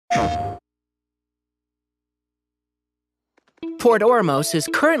Port Ormos is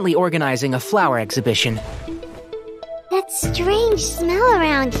currently organizing a flower exhibition. That strange smell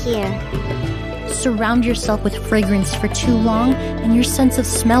around here. Surround yourself with fragrance for too long, and your sense of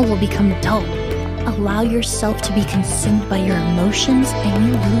smell will become dull. Allow yourself to be consumed by your emotions, and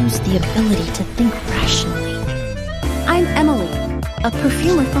you lose the ability to think rationally. I'm Emily, a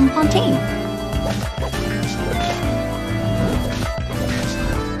perfumer from Fontaine.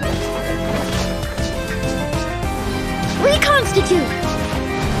 Reconstitute!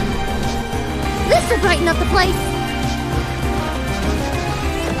 This'll brighten up the place!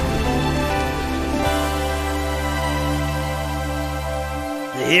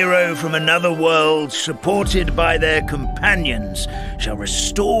 The hero from another world, supported by their companions, shall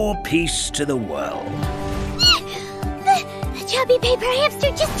restore peace to the world. The chubby paper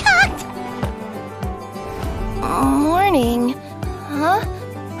hamster just talked! Morning. Huh?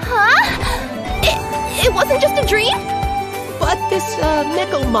 It wasn't just a dream? But this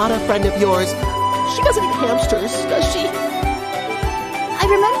Nickel-Mata friend of yours, she doesn't eat hamsters, does she? I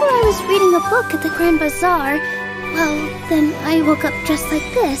remember I was reading a book at the Grand Bazaar. Well, then I woke up dressed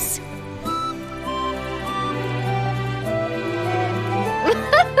like this.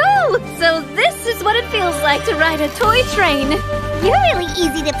 So this is what it feels like to ride a toy train. You're really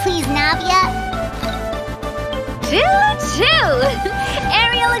easy to please, Navia. Choo-choo!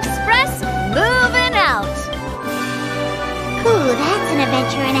 Aerial Express moving out. Ooh, that's an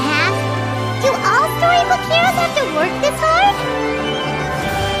adventure and a half. Do all storybook heroes have to work this hard?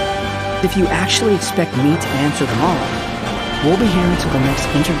 If you actually expect me to answer them all, we'll be here until the next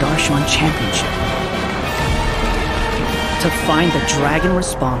Interdarshan Championship. To find the dragon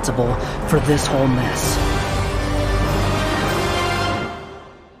responsible for this whole mess.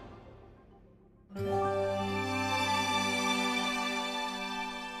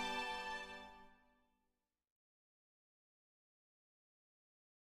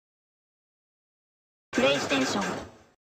 PlayStation